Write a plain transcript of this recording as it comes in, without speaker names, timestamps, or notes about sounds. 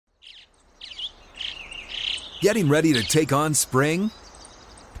Getting ready to take on spring?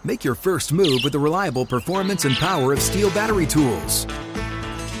 Make your first move with the reliable performance and power of Steel battery tools.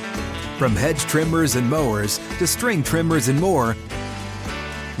 From hedge trimmers and mowers to string trimmers and more,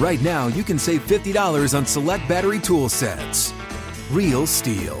 right now you can save $50 on select battery tool sets. Real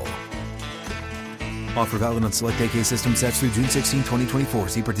Steel. Offer valid on select AK system sets through June 16, 2024.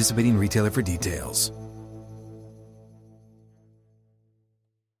 See participating retailer for details.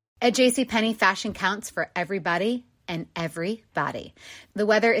 At JCPenney, fashion counts for everybody and everybody. The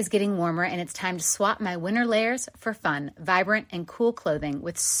weather is getting warmer and it's time to swap my winter layers for fun, vibrant, and cool clothing.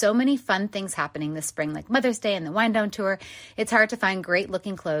 With so many fun things happening this spring, like Mother's Day and the Wind Down Tour, it's hard to find great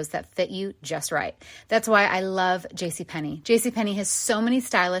looking clothes that fit you just right. That's why I love JCPenney. JCPenney has so many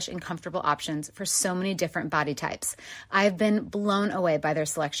stylish and comfortable options for so many different body types. I've been blown away by their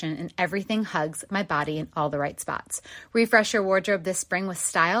selection, and everything hugs my body in all the right spots. Refresh your wardrobe this spring with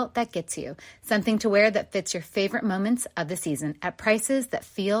style that gets you. Something to wear that fits your favorite moments of the season at prices that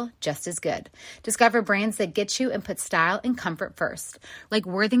feel just as good. Discover brands that get you and put style and comfort first, like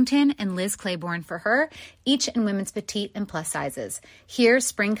Worthington and Liz Claiborne for her, each in women's petite and plus sizes. Here,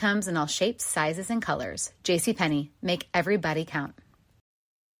 spring comes in all shapes, sizes, and colors. JCPenney, make everybody count.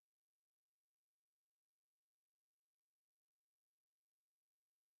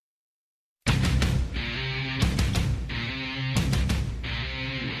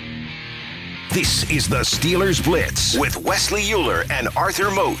 This is the Steelers Blitz with Wesley Euler and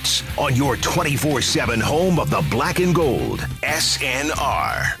Arthur Moats on your 24/7 home of the black and gold,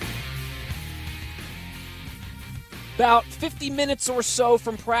 SNR. About 50 minutes or so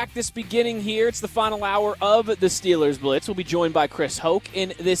from practice beginning here. It's the final hour of the Steelers Blitz. We'll be joined by Chris Hoke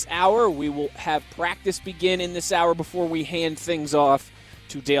in this hour. We will have practice begin in this hour before we hand things off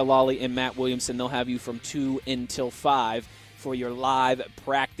to Dale Lawley and Matt Williamson. They'll have you from 2 until 5 for your live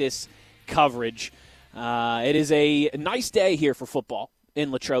practice coverage. It is a nice day here for football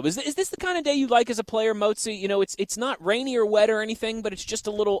in Latrobe. Is this the kind of day you like as a player, Moatsy? You know, it's not rainy or wet or anything, but it's just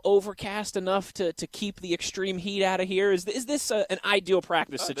a little overcast enough to keep the extreme heat out of here. Is this an ideal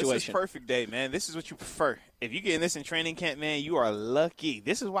practice situation? This is perfect day, man. This is what you prefer. If you get in this in training camp, man, you are lucky.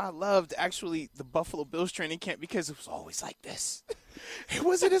 This is why I loved, actually, the Buffalo Bills training camp, because it was always like this. It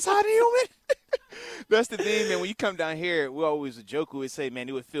wasn't as hot and humid. That's the thing, man. When you come down here, we always a joke. We would say, man,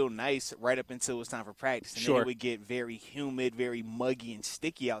 it would feel nice right up until it was time for practice. And then it would get very humid, very muggy and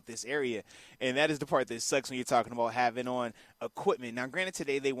sticky out this area. And that is the part that sucks when you're talking about having on equipment. Now, granted,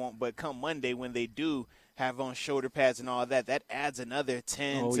 today they won't, but come Monday when they do have on shoulder pads and all that, that adds another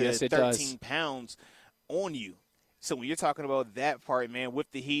 10 to 13 pounds on you. So when you're talking about that part, man,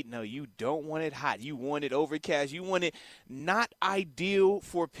 with the heat, no, you don't want it hot. You want it overcast. You want it not ideal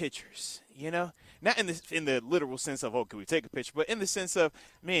for pitchers, you know? Not in the literal sense of, oh, can we take a picture? But in the sense of,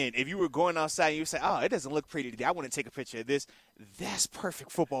 man, if you were going outside and you say, oh, it doesn't look pretty today, I want to take a picture of this, that's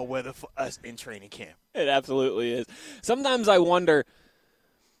perfect football weather for us in training camp. It absolutely is. Sometimes I wonder,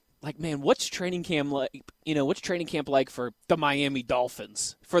 like, man, what's training camp like? You know, what's training camp like for the Miami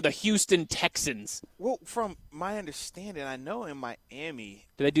Dolphins, for the Houston Texans? Well, from my understanding, I know in Miami,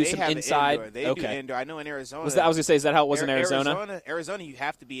 do they do some inside? They do indoor. I know in Arizona. I was going to say, is that how it was in Arizona? Arizona, you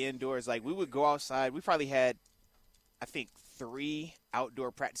have to be indoors. Like, we would go outside. We probably had, I think, 3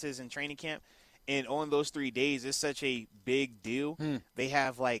 outdoor practices in training camp. And on those 3 days, it's such a big deal. They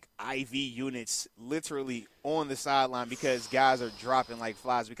have, like, IV units literally on the sideline because guys are dropping like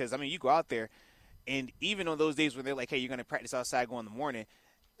flies. Because, I mean, you go out there, and even on those days when they're like, hey, you're going to practice outside, go in the morning,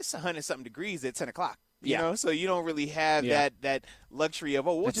 it's 100-something degrees at 10 o'clock. You know, so you don't really have that luxury of,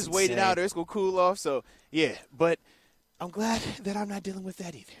 we'll just wait it out or it's going to cool off. So, yeah, but I'm glad that I'm not dealing with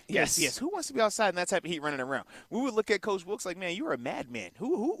that either. Yes. Who wants to be outside in that type of heat running around? We would look at Coach Wilkes like, man, you're a madman.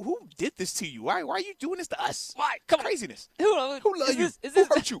 Who did this to you? Why are you doing this to us? Why? Come on. Craziness. Who loves you? Who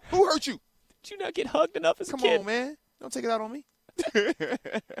hurt you? Who hurt you? Did you not get hugged enough as a kid? Come on, man. Don't take it out on me.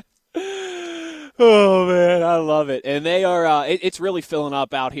 Oh, man, I love it. And they are it's really filling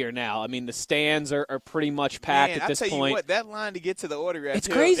up out here now. I mean, the stands are pretty much packed at this point. I tell you what, that line to get to the autograph, it's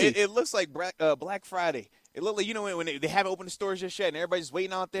crazy. It looks like Black Friday. It looked like, you know, when they haven't opened the stores just yet and everybody's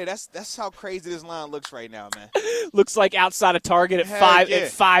waiting out there. That's how crazy this line looks right now, man. Looks like outside of Target at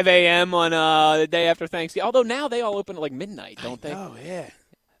 5 a.m. on the day after Thanksgiving. Although now they all open at like midnight, don't they? Oh, yeah.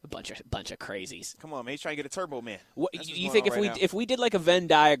 A bunch of crazies. Come on, man. He's trying to get a Turbo Man. You think if we did like a Venn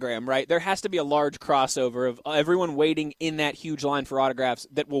diagram, right, there has to be a large crossover of everyone waiting in that huge line for autographs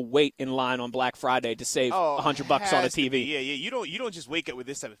that will wait in line on Black Friday to save $100 on a TV. Yeah. You don't just wake up with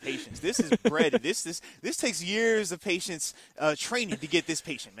this type of patience. This is bred. this takes years of patience training to get this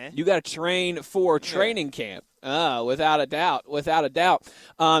patient, man. You got to train for training camp. Without a doubt. Without a doubt.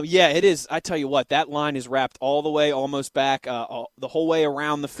 Yeah, it is. I tell you what, that line is wrapped all the way almost back, the whole way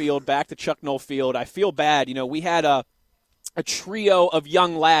around the field, back to Chuck Noll Field. I feel bad. You know, we had a trio of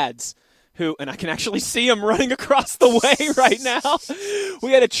young lads who, and I can actually see them running across the way right now.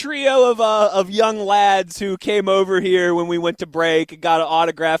 We had a trio of young lads who came over here when we went to break and got an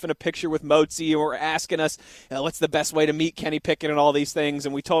autograph and a picture with Mozi, and were asking us, what's the best way to meet Kenny Pickett and all these things,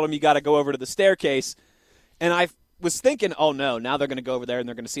 and we told them you got to go over to the staircase. And I was thinking, oh, no, now they're going to go over there and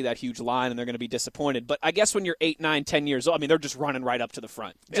they're going to see that huge line and they're going to be disappointed. But I guess when you're 8, 9, 10 years old, I mean, they're just running right up to the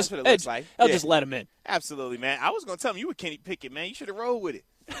front. That's what it looks like. They'll just let them in. Absolutely, man. I was going to tell them you were Kenny Pickett, man. You should have rolled with it.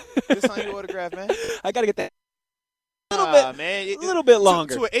 Just on your autograph, man. I got to get that a little bit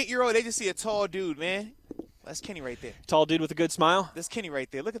longer. To an 8-year-old, they just see a tall dude, man. That's Kenny right there. Tall dude with a good smile? That's Kenny right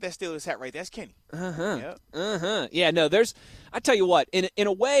there. Look at that Steelers hat right there. That's Kenny. Yeah, no, I tell you what, in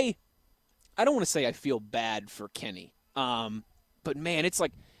a way, I don't want to say I feel bad for Kenny. But, man, it's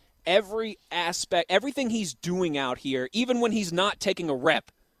like every aspect, everything he's doing out here, even when he's not taking a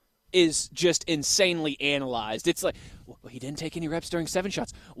rep, is just insanely analyzed. It's like, well, he didn't take any reps during 7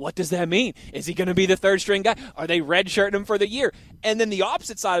 shots. What does that mean? Is he going to be the third-string guy? Are they redshirting him for the year? And then the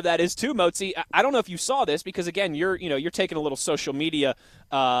opposite side of that is, too, Mozi, I don't know if you saw this because, again, you're taking a little social media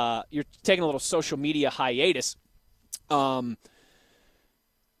hiatus.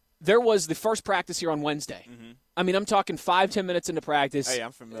 There was the first practice here on Wednesday. Mm-hmm. I mean, I'm talking 5-10 minutes into practice. Hey,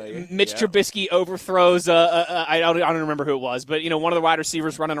 I'm familiar. Mitch Trubisky overthrows, I don't remember who it was, but, one of the wide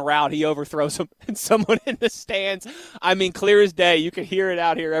receivers running a route, he overthrows him, and someone in the stands, I mean, clear as day, you can hear it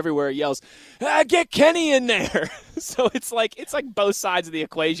out here everywhere, it yells, get Kenny in there. So it's like both sides of the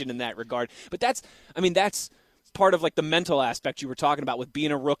equation in that regard. But that's part of, like, the mental aspect you were talking about with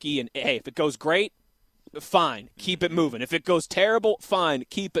being a rookie, and, hey, if it goes great, fine, keep it moving. If it goes terrible, fine,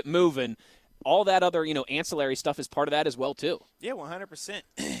 keep it moving. All that other, ancillary stuff is part of that as well, too. Yeah, 100%.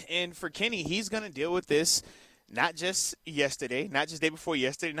 And for Kenny, he's going to deal with this not just yesterday, not just day before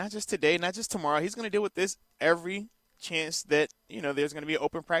yesterday, not just today, not just tomorrow. He's going to deal with this every chance that, there's going to be an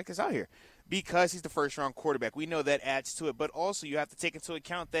open practice out here because he's the first-round quarterback. We know that adds to it. But also you have to take into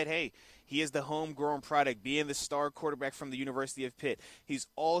account that, hey, he is the homegrown product, being the star quarterback from the University of Pitt. He's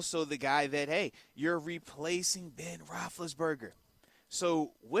also the guy that, hey, you're replacing Ben Roethlisberger.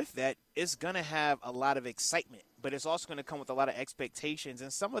 So with that, it's going to have a lot of excitement, but it's also going to come with a lot of expectations,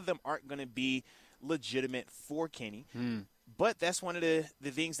 and some of them aren't going to be legitimate for Kenny. But that's one of the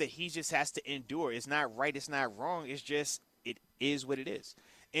things that he just has to endure. It's not right. It's not wrong. It's just it is what it is.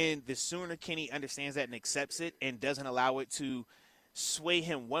 And the sooner Kenny understands that and accepts it and doesn't allow it to sway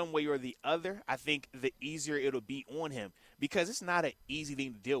him one way or the other, I think the easier it'll be on him because it's not an easy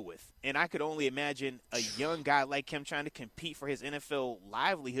thing to deal with. And I could only imagine a young guy like him trying to compete for his NFL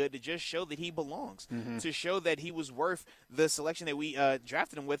livelihood to just show that he belongs, to show that he was worth the selection that we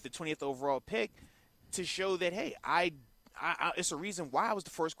drafted him with, the 20th overall pick, to show that, hey, I it's a reason why I was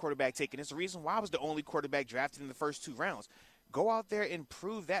the first quarterback taken. It's a reason why I was the only quarterback drafted in the first 2 rounds. Go out there and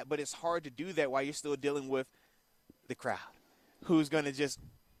prove that, but it's hard to do that while you're still dealing with the crowd, who's going to just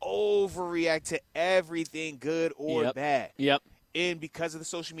overreact to everything, good or bad. Yep. And because of the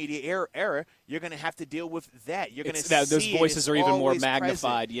social media era, you're going to have to deal with that. You're going to see those voices are even more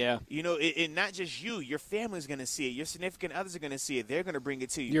magnified. Present. Yeah. And not just you. Your family's going to see it. Your significant others are going to see it. They're going to bring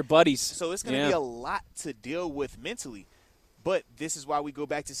it to you. Your buddies. So it's going to be a lot to deal with mentally. But this is why we go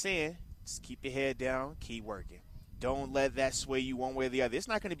back to saying, just keep your head down, keep working. Don't let that sway you one way or the other. It's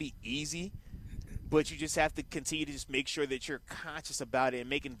not going to be easy. But you just have to continue to just make sure that you're conscious about it and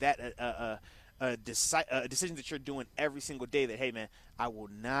making that a decision that you're doing every single day that, hey, man, I will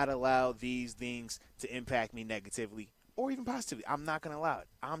not allow these things to impact me negatively or even positively. I'm not going to allow it.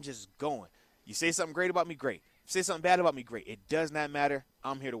 I'm just going. You say something great about me, great. Say something bad about me, great. It does not matter.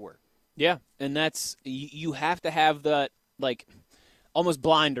 I'm here to work. Yeah, and that's – you have to have the, like, almost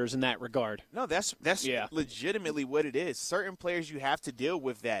blinders in that regard. No, that's legitimately what it is. Certain players, you have to deal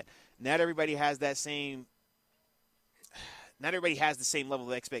with that. Not everybody has that same – not everybody has the same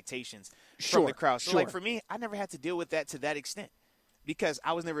level of expectations from the crowd. So, like, for me, I never had to deal with that to that extent because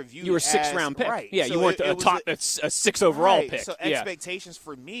I was never viewed as – You were a sixth-round pick. Right. Yeah, so you weren't a 6 overall pick. So expectations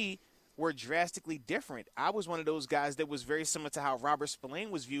for me were drastically different. I was one of those guys that was very similar to how Robert Spillane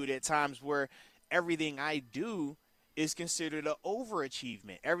was viewed at times where everything I do is considered an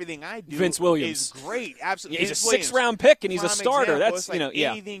overachievement. Everything I do Vince Williams is great. Absolutely. He's Vince a Williams, 6th-round pick, and he's a prime starter. example. That's, It's like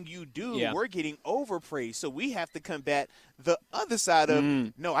anything you do, we're getting overpraised. So we have to combat the other side of,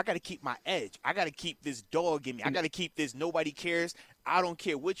 no, I got to keep my edge. I got to keep this dog in me. I got to keep this nobody cares. I don't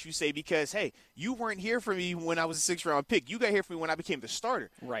care what you say because, hey, you weren't here for me when I was a 6th-round pick. You got here for me when I became the starter.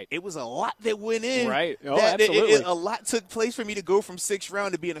 Right. It was a lot that went in. Right. Oh, absolutely. A lot took place for me to go from 6th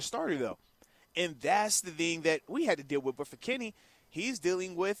round to being a starter, though. And that's the thing that we had to deal with. But for Kenny, he's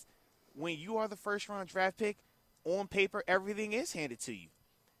dealing with when you are the first-round draft pick, on paper, everything is handed to you.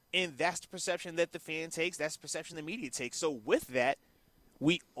 And that's the perception that the fan takes. That's the perception the media takes. So with that,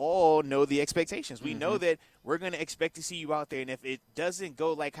 we all know the expectations. We know that we're going to expect to see you out there. And if it doesn't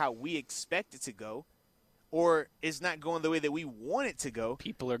go like how we expect it to go, or it's not going the way that we want it to go,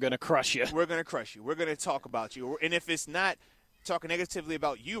 people are going to crush you. We're going to crush you. We're going to talk about you. And if it's not talking negatively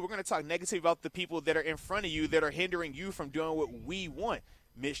about you, we're going to talk negatively about the people that are in front of you that are hindering you from doing what we want.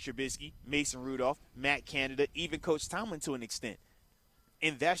 Mitch Trubisky, Mason Rudolph, Matt Canada, even Coach Tomlin to an extent.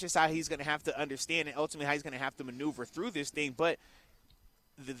 And that's just how he's going to have to understand and ultimately how he's going to have to maneuver through this thing. But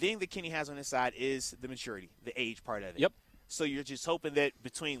the thing that Kenny has on his side is the maturity, the age part of it. Yep. So you're just hoping that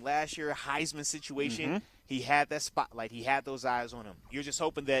between last year, Heisman situation, he had that spotlight. He had those eyes on him. You're just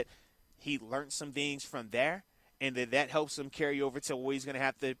hoping that he learned some things from there and that helps him carry over to what he's going to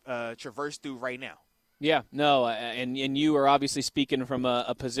have to traverse through right now. Yeah, no, and you are obviously speaking from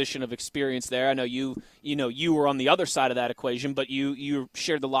a position of experience there. I know you were on the other side of that equation, but you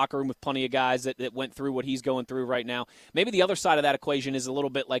shared the locker room with plenty of guys that went through what he's going through right now. Maybe the other side of that equation is a little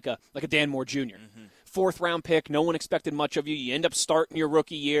bit like a Dan Moore Jr. 4th-round pick. No one expected much of you. You end up starting your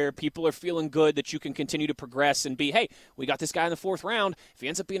rookie year. People are feeling good that you can continue to progress and be, hey, we got this guy in the 4th round. If he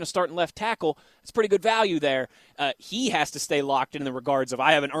ends up being a starting left tackle, it's pretty good value there. He has to stay locked in the regards of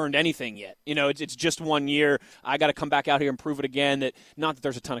I haven't earned anything yet. It's just 1 year. I got to come back out here and prove it again. That not that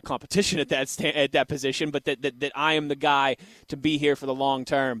there's a ton of competition at that position, but that I am the guy to be here for the long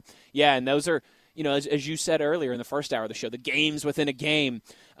term. Yeah, and those are, as you said earlier in the first hour of the show, the games within a game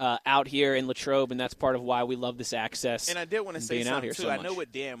out here in Latrobe, and that's part of why we love this access. And I did want to say something, too. So I know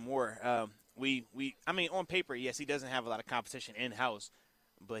with Dan Moore, on paper, yes, he doesn't have a lot of competition in-house,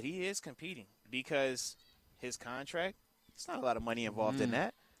 but he is competing because his contract, it's not a lot of money involved in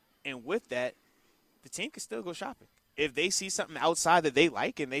that. And with that, the team can still go shopping. If they see something outside that they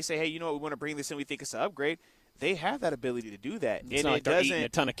like and they say, hey, you know what, we want to bring this in, we think it's an upgrade, they have that ability to do that. It's not like they're eating a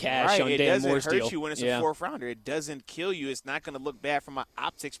ton of cash on Dan Moore's deal. It doesn't hurt you when it's a 4th rounder. It doesn't kill you. It's not going to look bad from an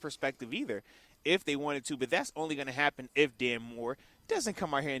optics perspective either if they wanted to. But that's only going to happen if Dan Moore doesn't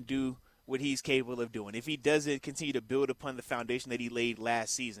come out here and do what he's capable of doing. If he doesn't continue to build upon the foundation that he laid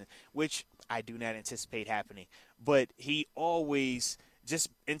last season, which I do not anticipate happening. But he always – just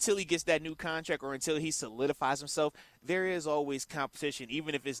until he gets that new contract or until he solidifies himself, there is always competition,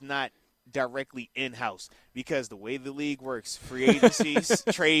 even if it's not directly in-house, because the way the league works, free agencies,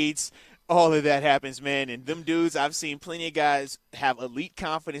 trades, all of that happens, man. And them dudes, I've seen plenty of guys have elite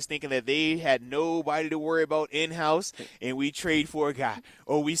confidence thinking that they had nobody to worry about in-house, and we trade for a guy.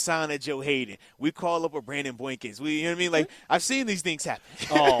 Or we sign a Joe Hayden. We call up a Brandon Boykins. You know what I mean? Like, I've seen these things happen.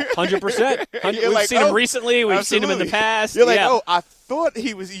 Oh, 100%. We've seen him recently. We've seen him in the past. You're like, I thought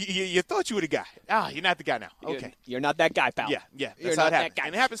he was – you thought you were the guy. You're not the guy now. Okay. You're not that guy, pal. Yeah. That's how it happens.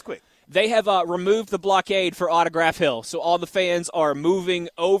 And it happens quick. They have removed the blockade for Autograph Hill, so all the fans are moving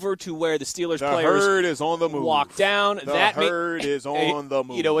over to where the Steelers players herd is on the move. Walk down. The herd is on the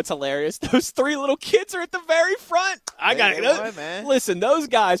move. You know what's hilarious? Those 3 little kids are at the very front. I got it. Man. Listen, those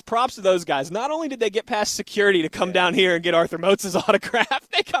guys, props to those guys. Not only did they get past security to come down here and get Arthur Moats' autograph,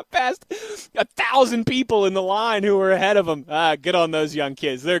 they got past 1,000 people in the line who were ahead of them. Good on those young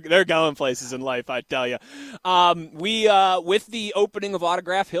kids. They're going places in life, I tell you. With the opening of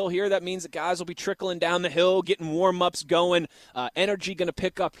Autograph Hill here, that means that guys will be trickling down the hill, getting warm-ups going. Energy going to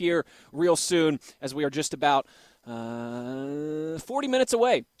pick up here real soon as we are just about 40 minutes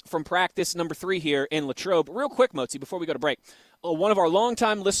away from practice number 3 here in Latrobe. Real quick, Moatsy, before we go to break, one of our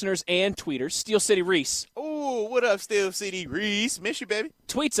longtime listeners and tweeters, Steel City Reese. Oh, what up, Steel City Reese? Miss you, baby.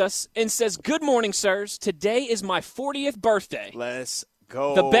 Tweets us and says, "Good morning, sirs. Today is my 40th birthday. Let's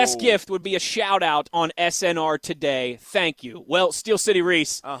go. The best gift would be a shout-out on SNR today. Thank you." Well, Steel City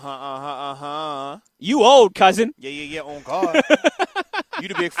Reese. You old, cousin. Yeah, on God. You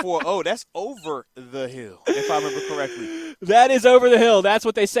the big 4-0. That's over the hill, if I remember correctly. That is over the hill. That's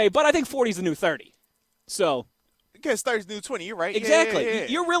what they say. But I think 40 is the new 30. So. Because 30 is the new 20. You're right. Exactly. Yeah.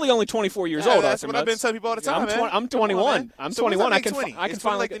 You're really only 24 years old, That's Arthur what Moats. I've been telling people all the time, I'm 21. I'm 21. I can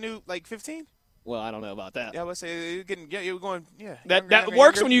find like the new 15. Well, I don't know about that. Yeah, I would say you're going. Yeah, that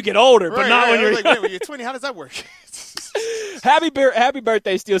works when you get older, but not when you're like, wait, when you're 20. How does that work? Happy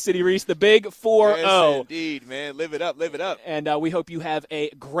birthday, Steel City Reese, the big 4-0. Yes, indeed, man. Live it up, live it up. And we hope you have a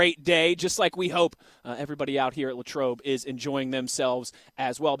great day, just like we hope everybody out here at Latrobe is enjoying themselves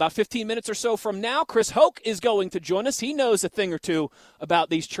as well. About 15 minutes or so from now, Chris Hoke is going to join us. He knows a thing or two about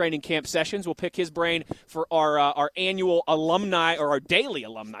these training camp sessions. We'll pick his brain for our annual alumni, or our daily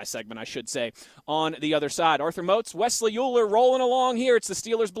alumni segment, I should say, on the other side. Arthur Moats, Wesley Euler rolling along here. It's the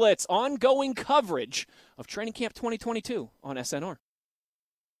Steelers Blitz. Ongoing coverage of Training Camp 2022 on SNR.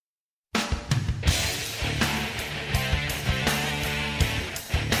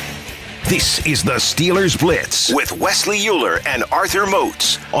 This is the Steelers Blitz with Wesley Euler and Arthur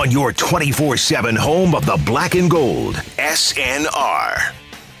Moats on your 24/7 home of the black and gold, SNR.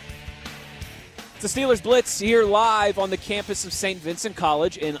 The Steelers Blitz here live on the campus of St. Vincent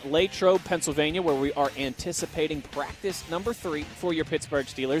College in Latrobe, Pennsylvania, where we are anticipating practice number 3 for your Pittsburgh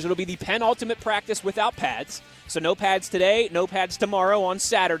Steelers. It'll be the penultimate practice without pads. So no pads today, no pads tomorrow on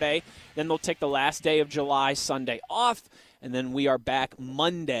Saturday. Then they'll take the last day of July, Sunday off. And then we are back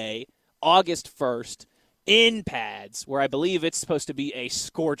Monday, August 1st, in pads, where I believe it's supposed to be a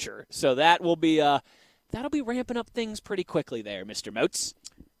scorcher. So that will be that'll be ramping up things pretty quickly there, Mr. Moats.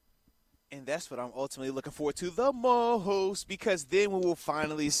 And that's what I'm ultimately looking forward to the most, because then we will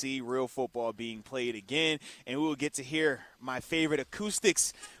finally see real football being played again, and we will get to hear my favorite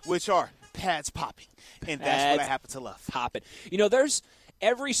acoustics, which are pads popping. And that's what I happen to love. Popping. You know,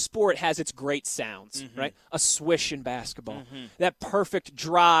 every sport has its great sounds, right? A swish in basketball, that perfect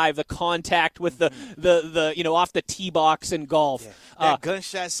drive, the contact with the off the tee box in golf. Yeah. That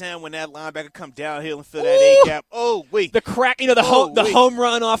gunshot sound when that linebacker come downhill and fill that A-gap. Oh, wait. The crack, the home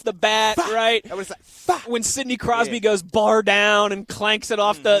run off the bat, right? That was like, when Sidney Crosby goes bar down and clanks it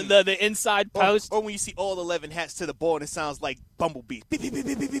off the inside post. Or when you see all 11 hats to the ball and it sounds like Bumblebee. Beep, beep, beep,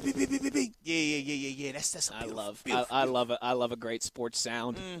 beep, beep, beep, beep, beep, beep. Yeah. That's beautiful. I love it. I love a great sports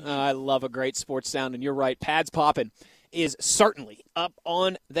sound. I love a great sports sound, and you're right. Pads popping is certainly up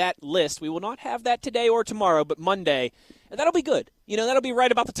on that list. We will not have that today or tomorrow, but Monday, and that'll be good. That'll be right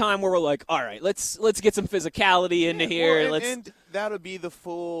about the time where we're like, all right, let's get some physicality into here. Well, and that'll be the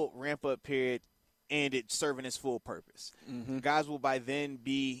full ramp-up period, and it's serving its full purpose. Guys will by then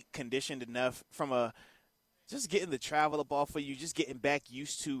be conditioned enough from just getting the travel up off of you, just getting back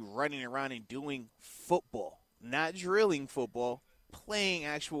used to running around and doing football, not drilling football, playing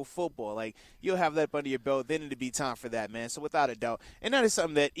actual football. Like, you'll have that under your belt, then it'll be time for that, man. So without a doubt, and that is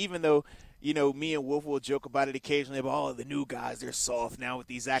something that even though, me and Wolf will joke about it occasionally about, the new guys, they're soft now with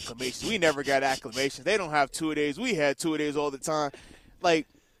these acclamations. We never got acclamations. They don't have 2-a-days. We had 2-a-days all the time. Like,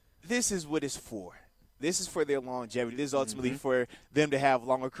 this is what it's for. This is for their longevity. This is ultimately for them to have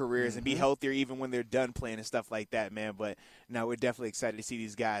longer careers and be healthier even when they're done playing and stuff like that, man. But, no, we're definitely excited to see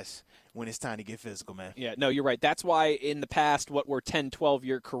these guys when it's time to get physical, man. Yeah, no, you're right. That's why in the past what were 10,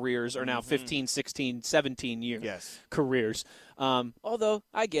 12-year careers are now 15, 16, 17-year careers. Although,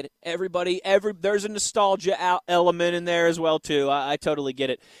 I get it. There's a nostalgia element in there as well, too. I totally get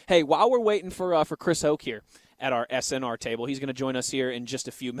it. Hey, while we're waiting for Chris Hoke here at our SNR table, he's going to join us here in just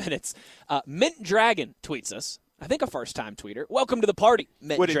a few minutes. Mint Dragon tweets us. I think a first-time tweeter. Welcome to the party,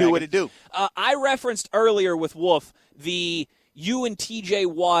 Mint Dragon. What it do? I referenced earlier with Wolf the you and TJ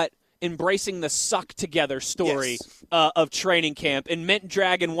Watt embracing the suck together story of training camp, and Mint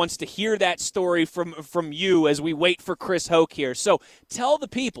Dragon wants to hear that story from you as we wait for Chris Hoke here. So tell the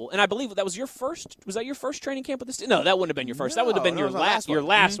people, and I believe that was your first. Was that your first training camp with the Steelers? No, that wouldn't have been your first. That would have been your last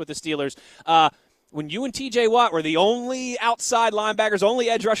with the Steelers. When you and TJ Watt were the only outside linebackers, only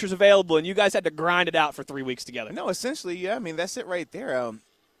edge rushers available, and you guys had to grind it out for 3 weeks together. No, essentially, yeah. I mean, that's it right there.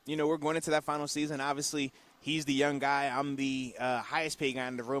 We're going into that final season. Obviously, he's the young guy. I'm the highest paid guy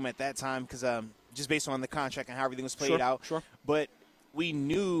in the room at that time because just based on the contract and how everything was played out. Sure. But we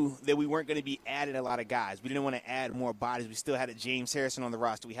knew that we weren't going to be adding a lot of guys. We didn't want to add more bodies. We still had a James Harrison on the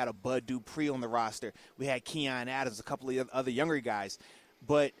roster. We had a Bud Dupree on the roster. We had Keon Adams, a couple of other younger guys.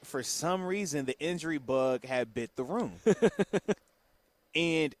 But for some reason, the injury bug had bit the room.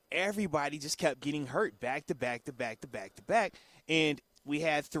 And everybody just kept getting hurt back to back to back to back to back. And we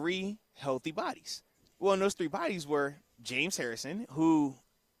had 3 healthy bodies. Well, and those 3 bodies were James Harrison, who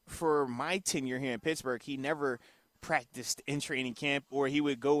for my tenure here in Pittsburgh, he never practiced in training camp, or he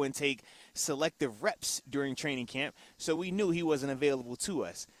would go and take selective reps during training camp. So we knew he wasn't available to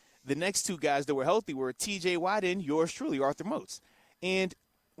us. The next 2 guys that were healthy were TJ Watt and yours truly, Arthur Moats. And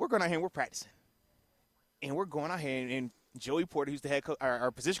we're going out here and we're practicing. And we're going out here, and Joey Porter, who's the head coach,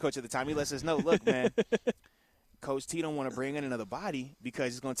 our position coach at the time, he lets us know, look, man, Coach T don't want to bring in another body because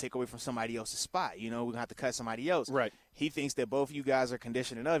he's going to take away from somebody else's spot. You know, we're going to have to cut somebody else. Right. He thinks that both of you guys are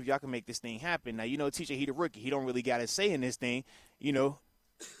conditioned enough. Y'all can make this thing happen. Now, you know, TJ, he the rookie. He don't really got a say in this thing. You know,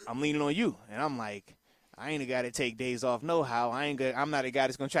 I'm leaning on you. And I'm like, I ain't a guy to take days off no how. I'm not a guy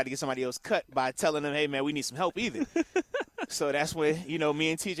that's going to try to get somebody else cut by telling them, hey, man, we need some help either. So that's when, you know, me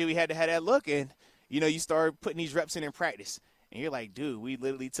and TJ, we had to have that look. And, you know, you start putting these reps in practice. And you're like, dude, we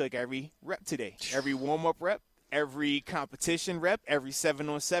literally took every rep today. Every warm-up rep, every competition rep, every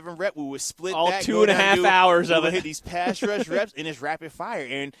 7-on-7 rep. We would split all that. 2.5 hours of it. Hit these pass rush reps, and it's rapid fire.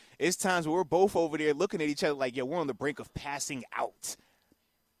 And it's times where we're both over there looking at each other like, yo, we're on the brink of passing out.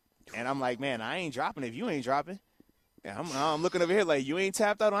 And I'm like, man, I ain't dropping if you ain't dropping. And I'm looking over here like, you ain't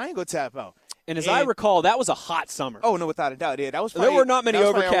tapped out, I ain't going to tap out. And as I recall, that was a hot summer. Oh, no, without a doubt. Yeah, that was probably, there were not many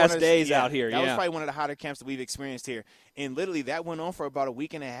overcast days out here. That was probably one of the hotter camps that we've experienced here. And literally that went on for about a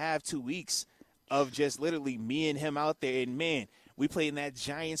week and a half, 2 weeks of just literally me and him out there. And, man, we played in that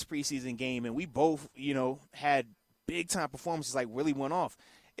Giants preseason game, and we both, you know, had big-time performances, like really went off.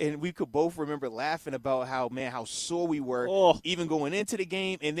 And we could both remember laughing about how sore we were even going into the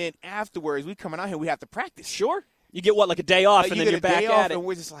game. And then afterwards, we coming out here, we have to practice. Sure. You get, like a day off, and then you're back at it. And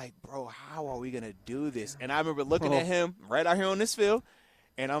we're just like, bro, how are we going to do this? And I remember looking at him right out here on this field,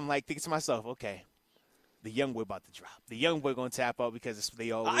 and I'm like thinking to myself, okay, the young boy about to drop. The young boy going to tap out because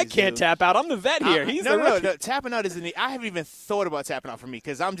they always I can't tap out. I'm the vet here. He's the rookie. No. Tapping out isn't – I haven't even thought about tapping out for me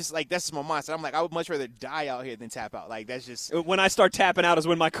because I'm just like, that's just my mindset. I'm like, I would much rather die out here than tap out. Like, that's just – when I start tapping out is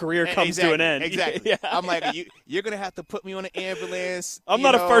when my career comes to an end. Exactly. Yeah. I'm like, you're going to have to put me on an ambulance. I'm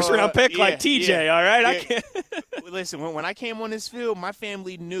not a first-round pick like TJ, all right? Yeah. I can't. Listen, when I came on this field, my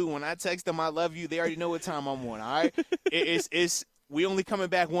family knew when I text them I love you, they already know what time I'm on, all right? It's we only coming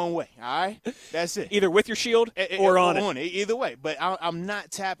back one way, all right? That's it. Either with your shield or on it. Either way. But I'm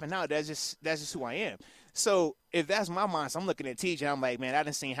not tapping out. That's just who I am. So if that's my mindset, I'm looking at TJ. I'm like, man, I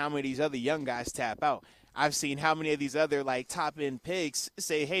done seen how many of these other young guys tap out. I've seen how many of these other, like, top-end picks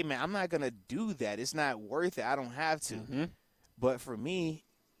say, hey, man, I'm not going to do that. It's not worth it. I don't have to. Mm-hmm. But for me,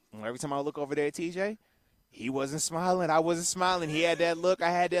 every time I look over there at TJ, he wasn't smiling. I wasn't smiling. He had that look. I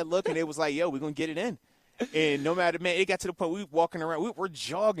had that look. And it was like, yo, we're going to get it in. And no matter, man, it got to the point we were walking around. We're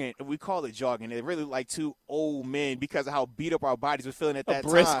jogging. We call it jogging. It really like two old men because of how beat up our bodies were feeling at that time.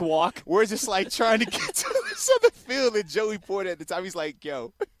 A brisk walk. We're just like trying to get to this other field. And Joey Porter at the time, he's like,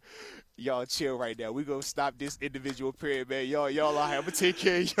 yo, y'all chill right now. We're going to stop this individual period, man. Y'all all right. I'm going to take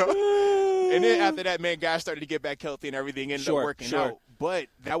care of y'all. And then after that, man, guys started to get back healthy and everything ended up working out. But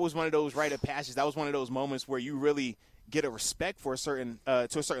that was one of those rite of passage. That was one of those moments where you really get a respect for a certain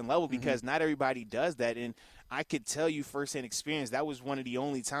to a certain level because not everybody does that. And I could tell you firsthand experience, that was one of the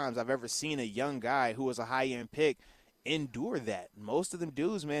only times I've ever seen a young guy who was a high-end pick endure that. Most of them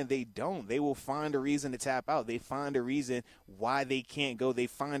dudes, man, they don't. They will find a reason to tap out. They find a reason why they can't go. They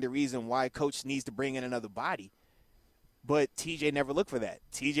find a reason why coach needs to bring in another body. But TJ never looked for that.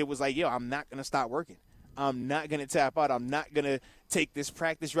 TJ was like, yo, I'm not going to stop working. I'm not going to tap out. I'm not going to take this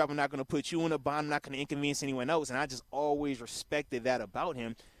practice rep. I'm not going to put you in a bond. I'm not going to inconvenience anyone else. And I just always respected that about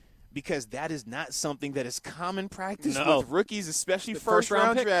him because that is not something that is common practice with rookies, especially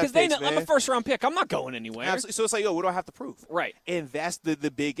first-round draft picks, I'm a first-round pick. I'm not going anywhere. Absolutely. So it's like, yo, what do I have to prove? Right. And that's the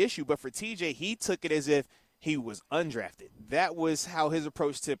big issue. But for TJ, he took it as if he was undrafted. That was how his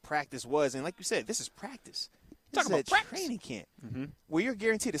approach to practice was. And like you said, this is practice. This is a training camp where you're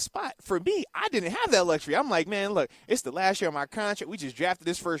guaranteed a spot. For me, I didn't have that luxury. I'm like, man, look, it's the last year of my contract. We just drafted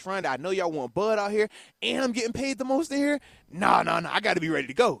this first round. I know y'all want Bud out here, and I'm getting paid the most in here. No, I got to be ready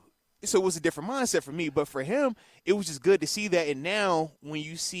to go. So it was a different mindset for me. But for him, it was just good to see that. And now when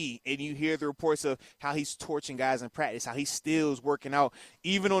you see and you hear the reports of how he's torching guys in practice, how he still is working out,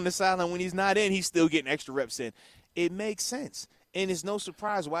 even on the sideline when he's not in, he's still getting extra reps in. It makes sense. And it's no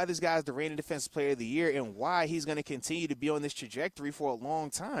surprise why this guy's the reigning defensive player of the year and why he's going to continue to be on this trajectory for a long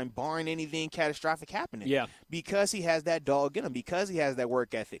time, barring anything catastrophic happening. Yeah. Because he has that dog in him, because he has that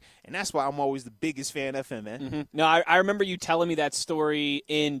work ethic. And that's why I'm always the biggest fan of him, man. Mm-hmm. No, I remember you telling me that story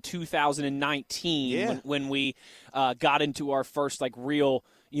in 2019 when we got into our first, real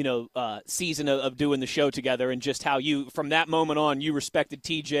 – season of doing the show together, and just how you, from that moment on, you respected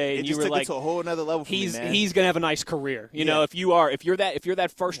TJ, and you were like, it to a whole nother level for me, man. He's gonna have a nice career. You know, if you're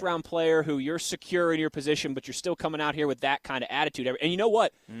that first round player who you're secure in your position, but you're still coming out here with that kind of attitude. And you know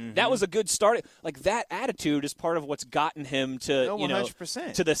what? That was a good start. Like, that attitude is part of what's gotten him to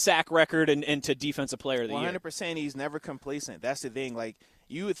 100%. To the sack record and to defensive player of the year. 100%. He's never complacent. That's the thing. Like,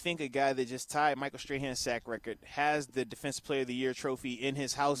 You would think a guy that just tied Michael Strahan's sack record, has the Defensive Player of the Year trophy in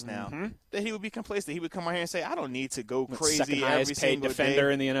his house now, that he would be complacent. He would come out here and say, I don't need to go crazy second every highest paid single defender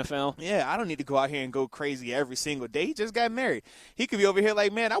day. in the NFL. Yeah, I don't need to go out here and go crazy every single day. He just got married. He could be over here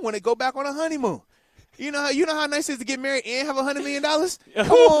like, man, I want to go back on a honeymoon. You know how nice it is to get married and have $100 million?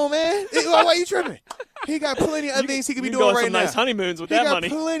 Come on, man. Why are you tripping? He got plenty of things he could be doing right now. Some nice honeymoons with that money.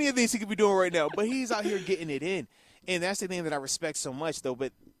 He got plenty of things he could be doing right now, but he's out here getting it in. And that's the thing that I respect so much, though.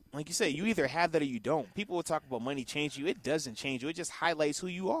 But like you say, you either have that or you don't. People will talk about money change you. It doesn't change you. It just highlights who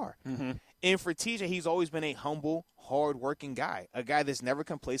you are. And for TJ, he's always been a humble, hard-working guy, a guy that's never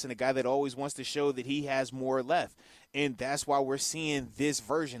complacent, a guy that always wants to show that he has more left. And that's why we're seeing this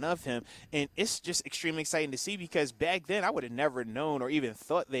version of him. And it's just extremely exciting to see because back then I would have never known or even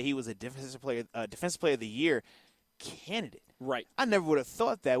thought that he was a defensive player of the year candidate. Right. I never would have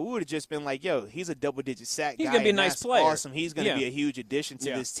thought that. We would have just been like, yo, he's a double-digit sack guy. He's going to be a nice player. Awesome. He's going to be a huge addition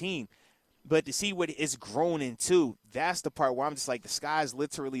to this team. But to see what it's grown into, that's the part where I'm just like, the sky's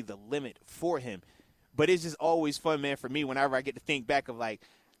literally the limit for him. But it's just always fun, man, for me whenever I get to think back of like,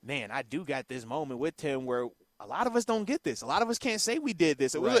 man, I do got this moment with him where a lot of us don't get this. A lot of us can't say we did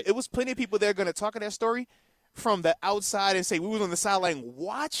this. It was plenty of people that are going to talk of that story from the outside and say we was on the sideline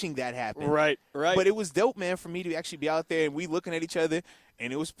watching that happen. Right. But it was dope, man, for me to actually be out there and we looking at each other.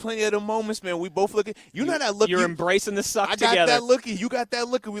 And it was plenty of the moments, man. We both looking. You know that look. You're embracing the suck together. I got that looking. You got that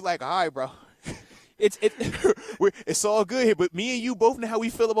looking. We like, all right, bro. It's all good here. But me and you both know how we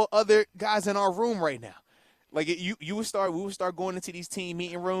feel about other guys in our room right now. Like we would start going into these team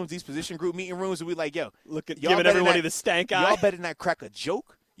meeting rooms, these position group meeting rooms, and we like, yo, look at giving everybody the stank eye. Y'all better not crack a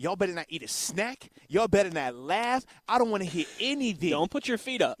joke. Y'all better not eat a snack. Y'all better not laugh. I don't want to hear anything. Don't put your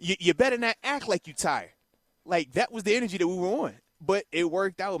feet up. You better not act like you tired. Like that was the energy that we were on. But it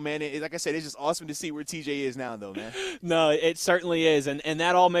worked out, man. Like I said, it's just awesome to see where TJ is now, though, man. No, it certainly is. And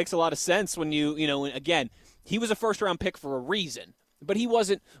that all makes a lot of sense when again, he was a first-round pick for a reason. But he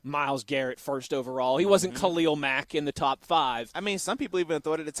wasn't Myles Garrett first overall. He wasn't Khalil Mack in the top 5. I mean, some people even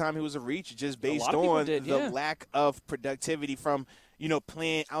thought at the time he was a reach just based on the lack of productivity from,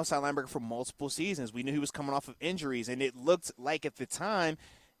 playing outside linebacker for multiple seasons. We knew he was coming off of injuries, and it looked like at the time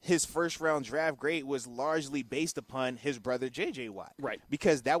his first-round draft grade was largely based upon his brother J.J. Watt. Right.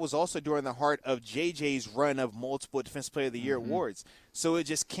 Because that was also during the heart of J.J.'s run of multiple Defensive Player of the Year awards. So it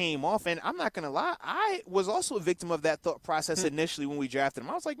just came off. And I'm not going to lie, I was also a victim of that thought process initially when we drafted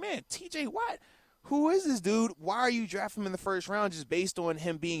him. I was like, man, T.J. Watt, who is this dude? Why are you drafting him in the first round just based on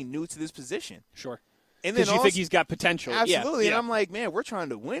him being new to this position? Sure. And then you think he's got potential. Absolutely. Yeah. And I'm like, man, we're trying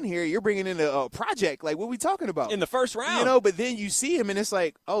to win here. You're bringing in a project. Like, what are we talking about? In the first round. But then you see him, and it's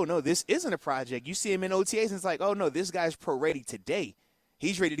like, oh, no, this isn't a project. You see him in OTAs, and it's like, oh, no, this guy's pro-ready today.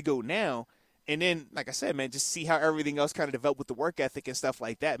 He's ready to go now. And then, like I said, man, just see how everything else kind of developed with the work ethic and stuff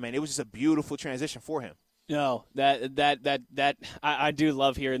like that, man. It was just a beautiful transition for him. No, that I do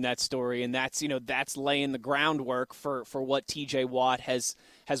love hearing that story, and that's laying the groundwork for what TJ Watt has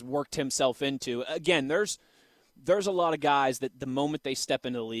worked himself into. Again, there's a lot of guys that the moment they step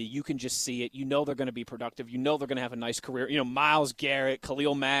into the league, you can just see it. They're going to be productive. They're going to have a nice career. Myles Garrett,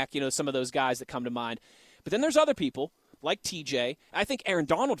 Khalil Mack, some of those guys that come to mind. But then there's other people like TJ. I think Aaron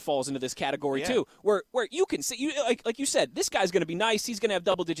Donald falls into this category too, where you can see, like you said, this guy's going to be nice. He's going to have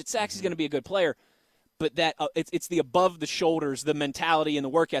double-digit sacks. He's going to be a good player. But that it's the above the shoulders, the mentality and the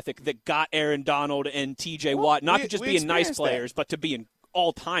work ethic that got Aaron Donald and TJ Watt not to just being nice players, but to being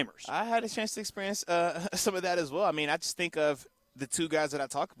all-timers. I had a chance to experience some of that as well. I mean, I just think of the two guys that I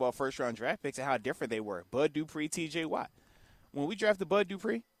talk about, first-round draft picks, and how different they were. Bud Dupree, TJ Watt. When we drafted Bud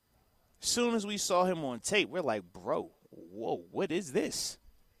Dupree, as soon as we saw him on tape, we're like, bro, whoa, what is this?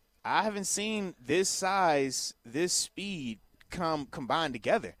 I haven't seen this size, this speed combined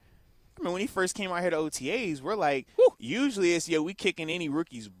together. I mean, when he first came out here to OTAs, we're like, usually it's, we kicking any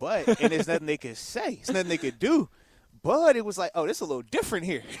rookie's butt, and there's nothing they could say. There's nothing they could do. But it was like, oh, this is a little different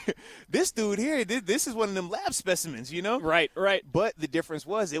here. This dude here, this is one of them lab specimens, Right. But the difference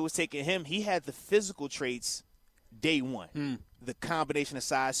was it was taking him. He had the physical traits day one. The combination of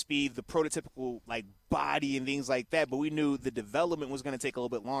size, speed, the prototypical, body and things like that. But we knew the development was going to take a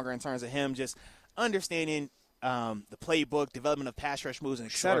little bit longer in terms of him just understanding the playbook, development of pass rush moves, and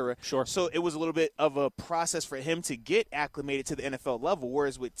et cetera. Sure. So it was a little bit of a process for him to get acclimated to the NFL level,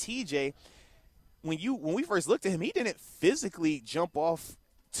 whereas with TJ – when we first looked at him, he didn't physically jump off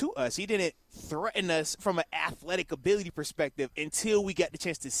to us. He didn't threaten us from an athletic ability perspective until we got the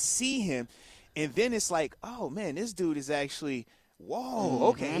chance to see him. And then it's like, oh, man, this dude is actually, whoa,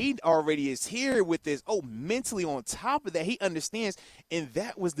 okay, he already is here with this. Oh, mentally on top of that, he understands. And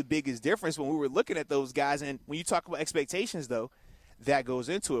that was the biggest difference when we were looking at those guys. And when you talk about expectations, though, that goes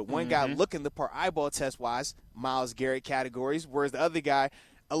into it. One guy looking the part eyeball test-wise, Myles Garrett categories, whereas the other guy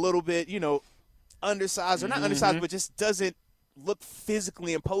a little bit, undersized, or not undersized, but just doesn't look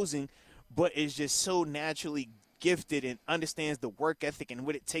physically imposing, but is just so naturally gifted and understands the work ethic and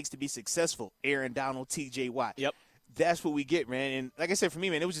what it takes to be successful. Aaron Donald, TJ Watt. Yep. That's what we get, man. And like I said, for me,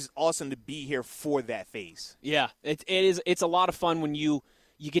 man, it was just awesome to be here for that phase. Yeah, it is. It's a lot of fun when you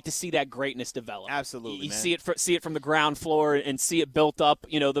get to see that greatness develop. Absolutely, you man. see it from the ground floor and see it built up.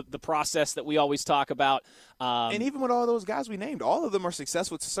 The process that we always talk about. And even with all those guys we named, all of them are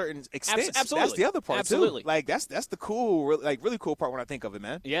successful to certain extents. Absolutely. That's the other part Absolutely. too. Like that's the cool, really cool part when I think of it,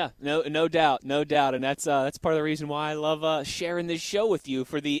 man. Yeah, no doubt, and that's part of the reason why I love sharing this show with you,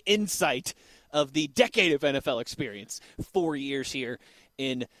 for the insight of the decade of NFL experience, 4 years here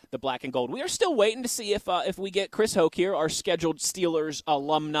in the black and gold. We are still waiting to see if we get Chris Hoke here, our scheduled Steelers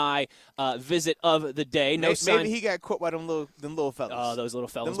alumni visit of the day. Maybe he got caught by them little fellas. Oh, those little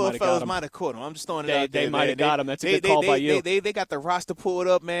fellas. Them little fellas might have caught him. I'm just throwing it out there. They might have got him. That's a good call by you. They got the roster pulled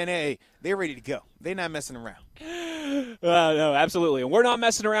up, man. Hey, they're ready to go. They're not messing around. No, absolutely. And we're not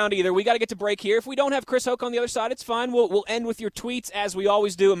messing around either. We got to get to break here. If we don't have Chris Hoke on the other side, it's fine. We'll end with your tweets as we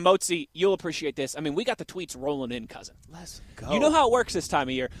always do. And Motzi, you'll appreciate this. I mean, we got the tweets rolling in, cousin. Let's go. You know how it works this time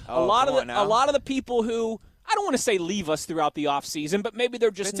of year. Oh, a lot of the people who, I don't want to say leave us throughout the off season, but maybe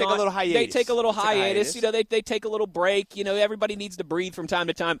they're just They take a little hiatus. They take a little hiatus. hiatus. They take a little break. Everybody needs to breathe from time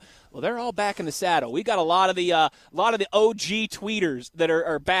to time. Well, they're all back in the saddle. We got a lot of the OG tweeters that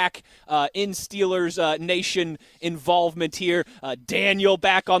are back in Steelers Nation involvement here. Daniel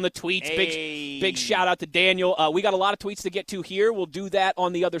back on the tweets. Hey. Big shout out to Daniel. We got a lot of tweets to get to here. We'll do that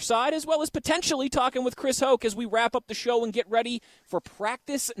on the other side, as well as potentially talking with Chris Hoke as we wrap up the show and get ready for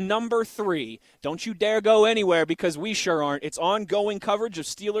practice number 3. Don't you dare go anywhere, because we sure aren't. It's ongoing coverage of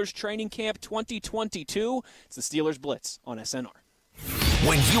Steelers Training Camp 2022. It's the Steelers Blitz on SNR.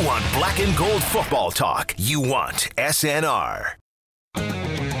 When you want black and gold football talk, you want SNR.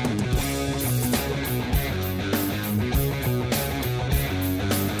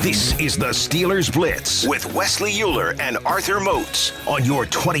 This is the Steelers Blitz with Wesley Euler and Arthur Moats on your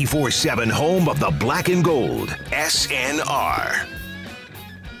 24/7 home of the black and gold, SNR.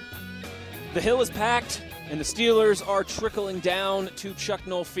 The Hill is packed, and the Steelers are trickling down to Chuck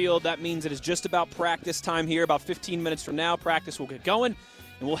Noll Field. That means it is just about practice time here. About 15 minutes from now, practice will get going,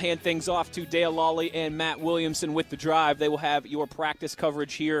 and we'll hand things off to Dale Lawley and Matt Williamson with The Drive. They will have your practice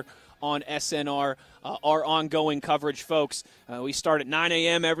coverage here on SNR, our ongoing coverage, folks. We start at 9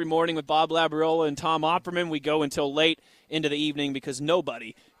 a.m. every morning with Bob Labriola and Tom Opperman. We go until late into the evening because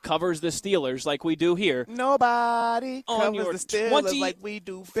nobody covers the Steelers like we do here. Nobody On covers your the Steelers like we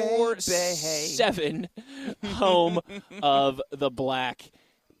do, baby. 24/7 home of the black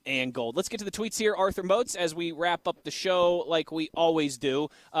and gold. Let's get to the tweets here, Arthur Moats, as we wrap up the show like we always do.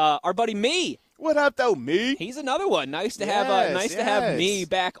 Our buddy Me. What up, though, Me? He's another one. Nice to have Me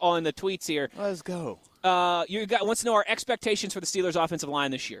back on the tweets here. Let's go. Wants to know our expectations for the Steelers' offensive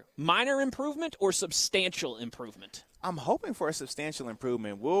line this year. Minor improvement or substantial improvement? I'm hoping for a substantial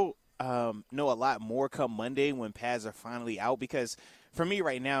improvement. We'll know a lot more come Monday when pads are finally out, because for me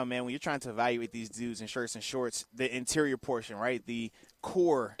right now, man, when you're trying to evaluate these dudes in shirts and shorts, the interior portion, right, the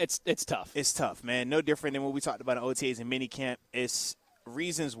core. It's tough. It's tough, man. No different than what we talked about in OTAs and minicamp. It's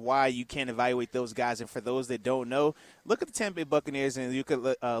reasons why you can't evaluate those guys. And for those that don't know, look at the Tampa Bay Buccaneers and you could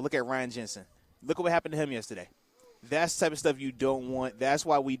look at Ryan Jensen. Look at what happened to him yesterday. That's the type of stuff you don't want. That's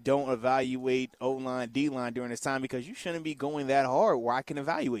why we don't evaluate O-line, D-line during this time, because you shouldn't be going that hard where I can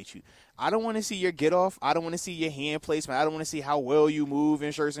evaluate you. I don't want to see your get-off. I don't want to see your hand placement. I don't want to see how well you move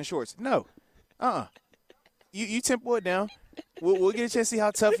in shirts and shorts. No. You tempo it down. We'll get a chance to see how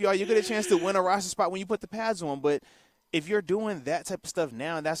tough you are. You get a chance to win a roster spot when you put the pads on. But if you're doing that type of stuff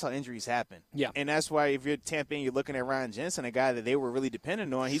now, that's how injuries happen. Yeah. And that's why if you're Tampa and you're looking at Ryan Jensen, a guy that they were really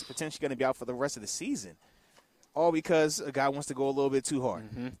dependent on, he's potentially going to be out for the rest of the season. All because a guy wants to go a little bit too hard.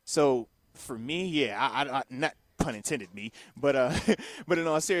 Mm-hmm. So for me, yeah, I not pun intended me, but in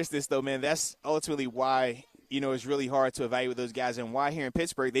all seriousness though, man, that's ultimately why, it's really hard to evaluate those guys, and why here in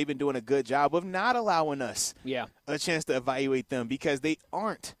Pittsburgh they've been doing a good job of not allowing us a chance to evaluate them, because they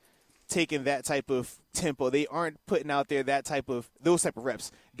aren't taking that type of tempo. They aren't putting out there those type of reps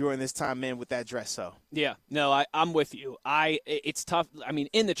during this time, man, with that dress. So yeah, no, I'm with you. It's tough. I mean,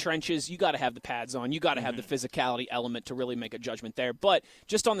 in the trenches, you got to have the pads on. You got to have the physicality element to really make a judgment there. But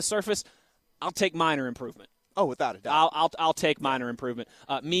just on the surface, I'll take minor improvement. Oh, without a doubt. I'll take minor improvement.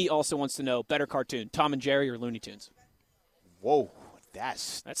 Me also wants to know, better cartoon, Tom and Jerry or Looney Tunes? Whoa,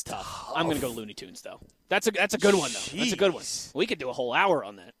 that's tough. I'm going to go Looney Tunes though. That's a good one though. Jeez. That's a good one. We could do a whole hour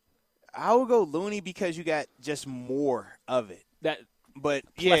on that. I would go Looney because you got just more of it. But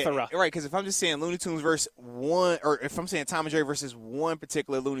plethora. Yeah, right. Because if I'm just saying Looney Tunes versus one, or if I'm saying Tom and Jerry versus one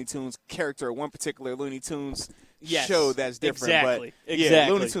particular Looney Tunes character or one particular Looney Tunes show, that's different. Exactly. But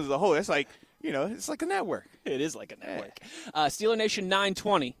exactly. Looney Tunes as a whole, it's like, it's like a network. It is like a network. Steeler Nation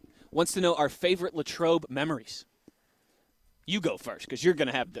 920 wants to know our favorite Latrobe memories. You go first because you're going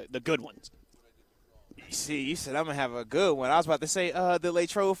to have the good ones. See, you said I'm gonna have a good one. I was about to say the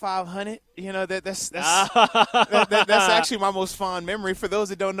Latrobe 500. That's actually my most fond memory. For those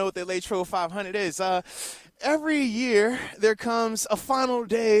that don't know what the Latrobe 500 is, every year there comes a final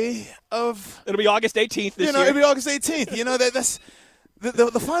day of. It'll be August 18th this year. It'll be August 18th. That's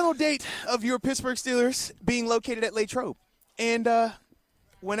the final date of your Pittsburgh Steelers being located at Latrobe, and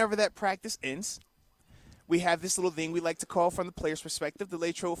whenever that practice ends, we have this little thing we like to call, from the player's perspective, the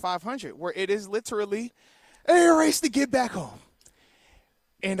Latrobe 500, where it is literally a race to get back home.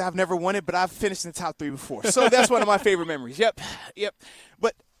 And I've never won it, but I've finished in the top 3 before. So that's one of my favorite memories. Yep.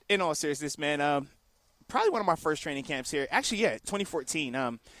 But in all seriousness, man, probably one of my first training camps here. Actually,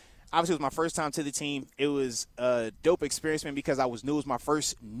 2014. Obviously, it was my first time to the team. It was a dope experience, man, because I was new. It was my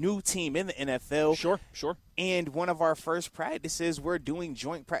first new team in the NFL. Sure. And one of our first practices, we're doing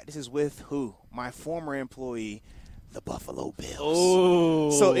joint practices with who? My former employee, the Buffalo Bills.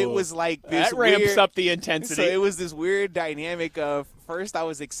 Oh. So it was like this that ramps weird, up the intensity. So it was this weird dynamic of, first I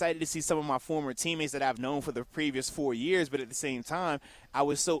was excited to see some of my former teammates that I've known for the previous 4 years, but at the same time, I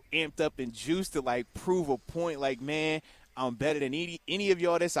was so amped up and juiced to, like, prove a point, like, man, I'm better than any of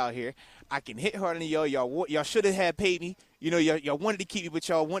y'all that's out here. I can hit harder than y'all. Y'all should have had paid me. Y'all wanted to keep me, but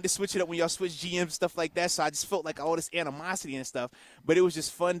y'all wanted to switch it up when y'all switched GM and stuff like that. So I just felt like all this animosity and stuff. But it was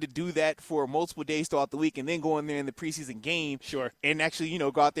just fun to do that for multiple days throughout the week, and then go in there in the preseason game. Sure. And actually,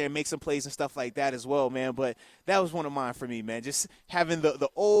 go out there and make some plays and stuff like that as well, man. But that was one of mine for me, man. Just having the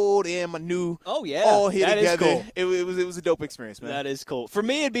old and my new all hit that together. Is cool. It was a dope experience, man. That is cool. For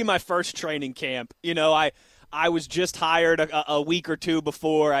me, it'd be my first training camp. I was just hired a week or two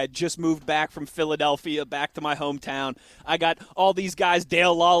before. I had just moved back from Philadelphia, back to my hometown. I got all these guys,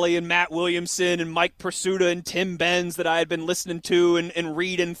 Dale Lally and Matt Williamson and Mike Pursuta and Tim Benz, that I had been listening to and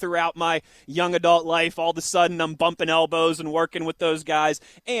reading throughout my young adult life. All of a sudden, I'm bumping elbows and working with those guys.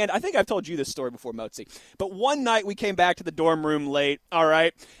 And I think I've told you this story before, Motzi. But one night we came back to the dorm room late, all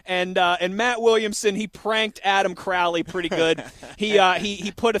right? And Matt Williamson, he pranked Adam Crowley pretty good.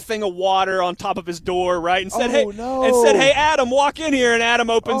 He put a thing of water on top of his door, right? And said, "Hey, Adam, walk in here." And Adam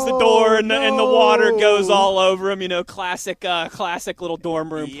opens the door, and the water goes all over him. Classic little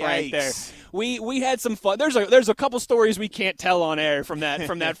dorm room prank there. We had some fun. There's a couple stories we can't tell on air from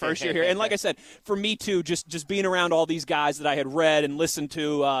that first year here. And like I said, for me too, just being around all these guys that I had read and listened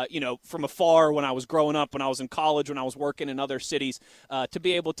to, from afar when I was growing up, when I was in college, when I was working in other cities, to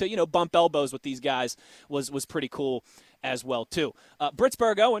be able to bump elbows with these guys was pretty cool as well too.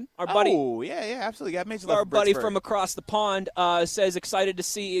 Britsburg Owen, our buddy. Oh, yeah, absolutely. Got major love our for buddy Britsburg. from across the pond says excited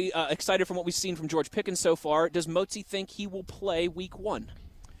from what we've seen from George Pickens so far. Does Motzi think he will play week 1?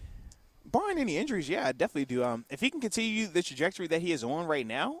 Barring any injuries, yeah, I definitely do. If he can continue the trajectory that he is on right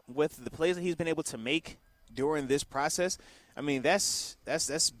now with the plays that he's been able to make during this process, I mean, that's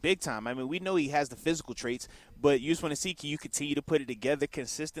big time. I mean, we know he has the physical traits, but you just want to see, can you continue to put it together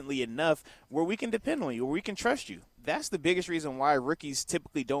consistently enough where we can depend on you, where we can trust you. That's the biggest reason why rookies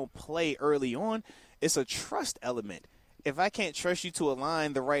typically don't play early on. It's a trust element. If I can't trust you to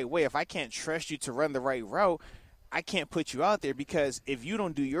align the right way, if I can't trust you to run the right route, I can't put you out there, because if you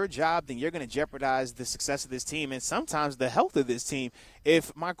don't do your job, then you're going to jeopardize the success of this team and sometimes the health of this team.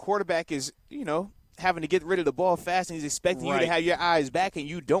 If my quarterback is, having to get rid of the ball fast and he's expecting you to have your eyes back and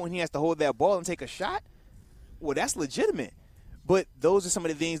you don't, and he has to hold that ball and take a shot, well, that's legitimate. But those are some of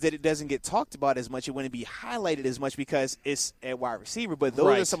the things that it doesn't get talked about as much. It wouldn't be highlighted as much because it's at wide receiver. But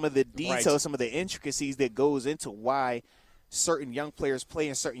those are some of the details, some of the intricacies that goes into why certain young players play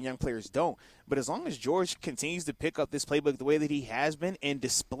and certain young players don't. But as long as George continues to pick up this playbook the way that he has been and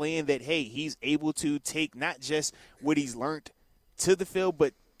displaying that, hey, he's able to take not just what he's learned to the field,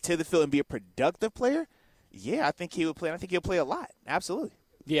 but to the field and be a productive player, yeah, I think he would play. I think he'll play a lot. Absolutely.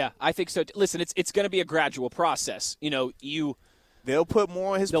 Yeah, I think so. Listen, it's going to be a gradual process. They'll put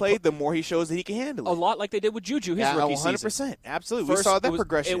more on his plate the more he shows that he can handle it. A lot like they did with Juju his rookie 100%. season. 100%. Absolutely. We saw that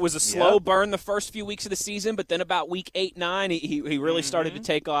progression. It was a slow burn the first few weeks of the season, but then about week 8, 9, he really started to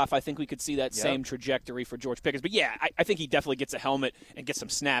take off. I think we could see that same trajectory for George Pickens. But, yeah, I think he definitely gets a helmet and gets some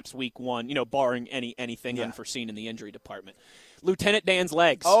snaps week 1, barring anything unforeseen in the injury department. Lieutenant Dan's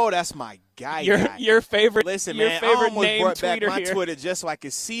legs. Oh, that's my guy. Your favorite. Listen, your man, favorite I almost name brought back my here. Twitter just so I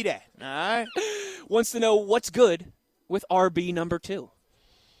could see that. All right. Wants to know what's good with RB number 2.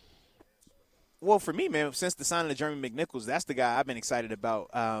 Well, for me, man, since the signing of Jeremy McNichols, that's the guy I've been excited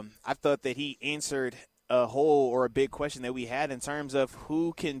about. I thought that he answered a hole or a big question that we had in terms of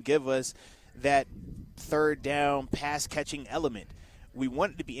who can give us that third down pass catching element. We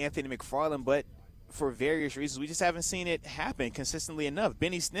wanted to be Anthony McFarland, but for various reasons, we just haven't seen it happen consistently enough.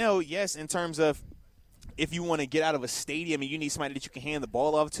 Benny Snell, yes, in terms of if you want to get out of a stadium and you need somebody that you can hand the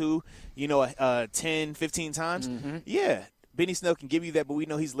ball off to, 10, 15 times, yeah, Benny Snell can give you that, but we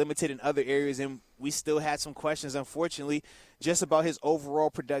know he's limited in other areas, and we still had some questions, unfortunately, just about his overall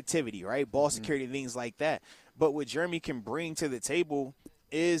productivity, right? Ball security, things like that. But what Jeremy can bring to the table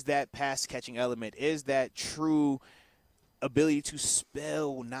is that pass-catching element, is that true ability to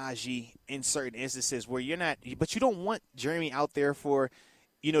spell Najee in certain instances where you're not – but you don't want Jeremy out there for,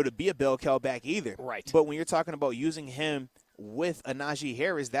 to be a bell cow back either. Right. But when you're talking about using him with a Najee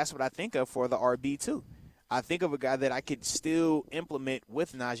Harris, that's what I think of for the RB2. I think of a guy that I could still implement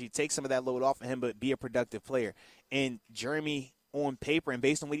with Najee, take some of that load off of him, but be a productive player. And Jeremy, on paper and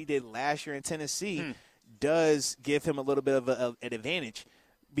based on what he did last year in Tennessee, does give him a little bit of an advantage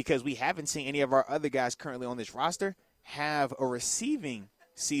because we haven't seen any of our other guys currently on this roster have a receiving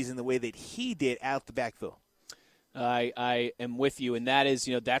season the way that he did out the backfield. I am with you, and that is,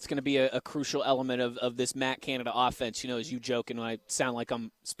 that's going to be a crucial element of this Matt Canada offense, as you joke, and I sound like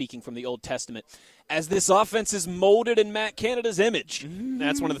I'm speaking from the Old Testament. As this offense is molded in Matt Canada's image,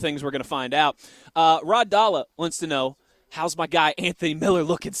 that's one of the things we're going to find out. Rod Dalla wants to know, how's my guy Anthony Miller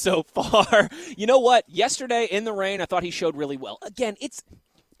looking so far? You know what? Yesterday in the rain, I thought he showed really well. Again, it's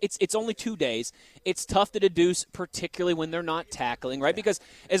only 2 days. It's tough to deduce, particularly when they're not tackling, right? Because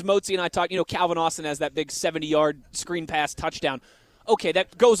as Motzi and I talked, Calvin Austin has that big 70-yard screen pass touchdown. Okay,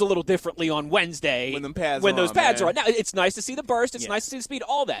 that goes a little differently on Wednesday when those pads are on. Now, it's nice to see the burst. It's nice to see the speed,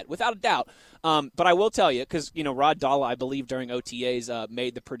 all that, without a doubt. But I will tell you, because, Rod Dalla, I believe, during OTAs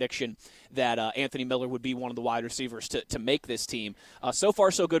made the prediction that Anthony Miller would be one of the wide receivers to make this team. So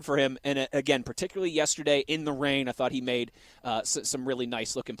far, so good for him. And, again, particularly yesterday in the rain, I thought he made some really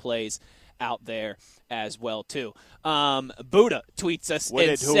nice-looking plays out there as well too. Buddha tweets us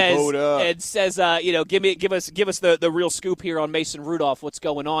and says, give us the real scoop here on Mason Rudolph. What's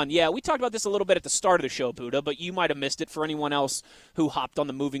going on? Yeah, we talked about this a little bit at the start of the show, Buddha, but you might have missed it for anyone else who hopped on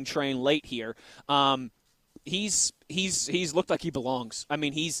the moving train late here. He's looked like he belongs. I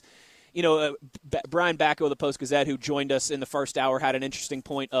mean, he's. Brian Bacco of the Post-Gazette, who joined us in the first hour, had an interesting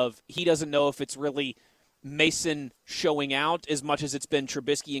point of he doesn't know if it's really Mason showing out as much as it's been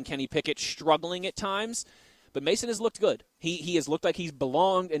Trubisky and Kenny Pickett struggling at times. But Mason has looked good. He has looked like he's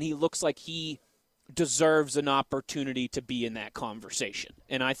belonged, and he looks like he deserves an opportunity to be in that conversation.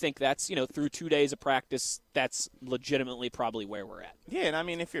 And I think that's, through 2 days of practice, that's legitimately probably where we're at. Yeah, and I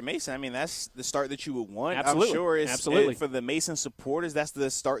mean, if you're Mason, that's the start that you would want. Absolutely. I'm sure for the Mason supporters, that's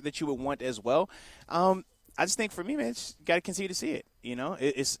the start that you would want as well. I just think for me, man, it's got to continue to see it.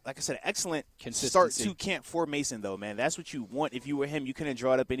 It's, like I said, an excellent start to camp for Mason, though, man. That's what you want. If you were him, you couldn't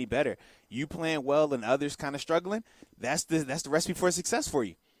draw it up any better. You playing well and others kind of struggling, that's the recipe for success for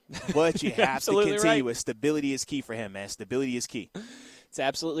you. But you have to continue it. Stability is key for him, man. Stability is key. It's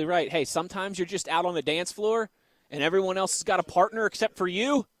absolutely right. Hey, sometimes you're just out on the dance floor and everyone else has got a partner except for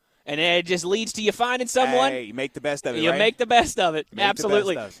you. And it just leads to you finding someone. Hey, you make the best of it, You right? make the best of it.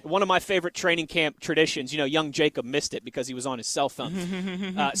 Absolutely. Of it. One of my favorite training camp traditions, young Jacob missed it because he was on his cell phone.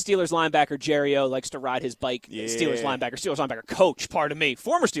 Steelers linebacker Jerry O likes to ride his bike. Yeah. Steelers linebacker coach, pardon me,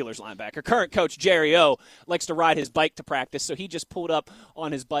 former Steelers linebacker, current coach Jerry O likes to ride his bike to practice. So he just pulled up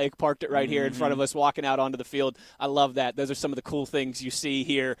on his bike, parked it right here in front of us, walking out onto the field. I love that. Those are some of the cool things you see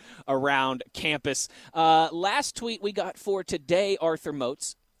here around campus. Last tweet we got for today, Arthur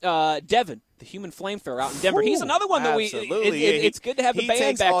Moats. Devin, the human flamethrower out in Denver. He's another one that it's good to have the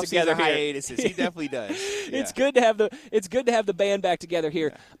band back together here. Hiatuses. He definitely does. Yeah. It's good to have the band back together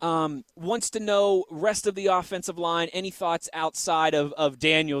here. Wants to know rest of the offensive line. Any thoughts outside of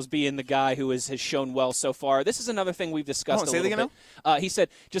Daniels being the guy who has shown well so far? This is another thing we've discussed a little bit. He said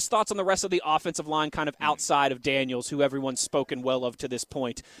just thoughts on the rest of the offensive line, kind of outside of Daniels, who everyone's spoken well of to this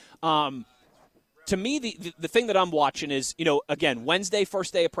point. To me, the thing that I'm watching is, again, Wednesday,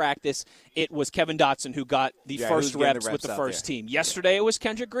 first day of practice, it was Kevin Dotson who got the first reps with the first team. Yesterday, it was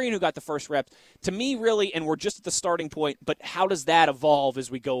Kendrick Green who got the first reps. To me, really, and we're just at the starting point, but how does that evolve as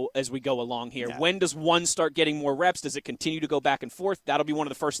we go along here? Yeah. When does one start getting more reps? Does it continue to go back and forth? That'll be one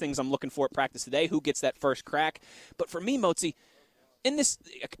of the first things I'm looking for at practice today. Who gets that first crack? But for me, Motzi, in this,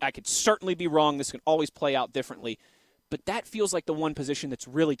 I could certainly be wrong. This can always play out differently. But that feels like the one position that's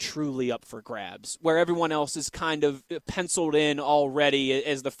really truly up for grabs, where everyone else is kind of penciled in already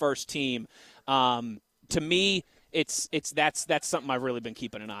as the first team. To me, that's something I've really been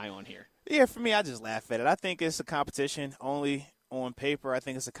keeping an eye on here. Yeah, for me, I just laugh at it. I think it's a competition only on paper. I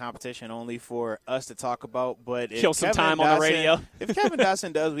think it's a competition only for us to talk about. But kill some time on the radio. If Kevin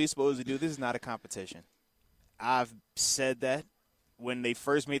Dotson does what he's supposed to do, this is not a competition. I've said that when they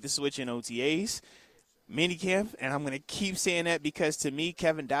first made the switch in OTAs, minicamp, and I'm going to keep saying that because to me,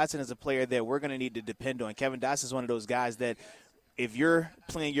 Kevin Dotson is a player that we're going to need to depend on. Kevin Dotson is one of those guys that if you're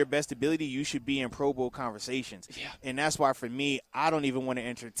playing your best ability, you should be in Pro Bowl conversations. Yeah. And that's why, for me, I don't even want to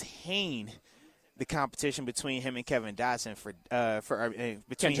entertain the competition between him and Kevin Dotson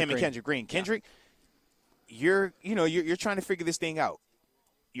between him and Kendrick Green. Kendrick, you're trying to figure this thing out.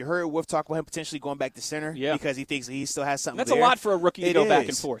 You heard Wolf talk about him potentially going back to center because he thinks he still has something That's there. a lot for a rookie to go back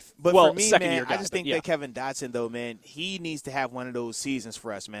and forth. But for me, second-year guy, I just think that Kevin Dotson, though, man, he needs to have one of those seasons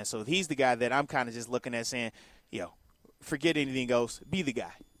for us, man. So he's the guy that I'm kind of just looking at saying, forget anything else. Be the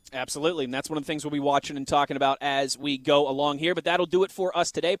guy. Absolutely, and that's one of the things we'll be watching and talking about as we go along here. But that'll do it for us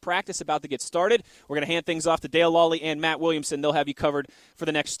today. Practice about to get started. We're going to hand things off to Dale Lawley and Matt Williamson. They'll have you covered for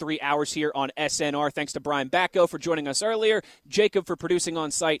the next 3 hours here on SNR. Thanks to Brian Bacco for joining us earlier, Jacob for producing on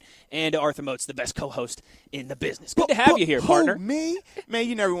site, and Arthur Moats, the best co-host in the business. Good to have you here, partner. Me?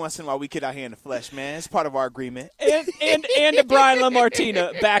 Man, every once in a while we get out here in the flesh, man. It's part of our agreement. And to Brian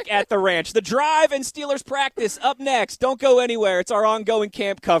LaMartina back at the ranch. The Drive and Steelers practice up next. Don't go anywhere. It's our ongoing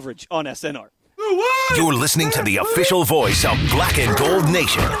camp coverage on SNR. You're listening to the official voice of Black and Gold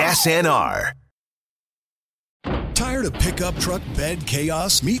Nation, SNR. Tired of pickup truck bed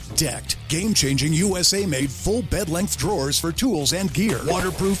chaos? Meet Decked. Game-changing USA-made full bed-length drawers for tools and gear.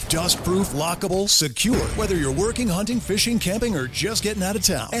 Waterproof, dust-proof, lockable, secure. Whether you're working, hunting, fishing, camping, or just getting out of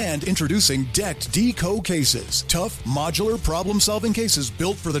town. And introducing Decked Deco cases. Tough, modular, problem-solving cases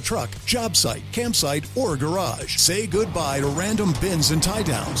built for the truck, job site, campsite, or garage. Say goodbye to random bins and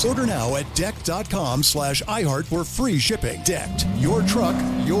tie-downs. Order now at decked.com/iHeart for free shipping. Decked. Your truck,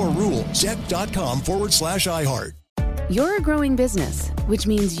 your rules. Decked.com/iHeart. You're a growing business, which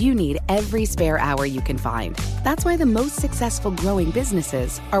means you need every spare hour you can find. That's why the most successful growing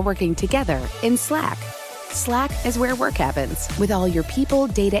businesses are working together in Slack. Slack is where work happens, with all your people,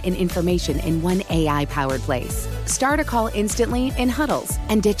 data, and information in one AI-powered place. Start a call instantly in huddles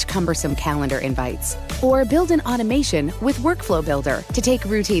and ditch cumbersome calendar invites. Or build an automation with Workflow Builder to take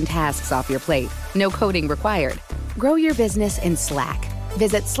routine tasks off your plate. No coding required. Grow your business in Slack.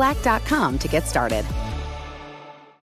 Visit slack.com to get started.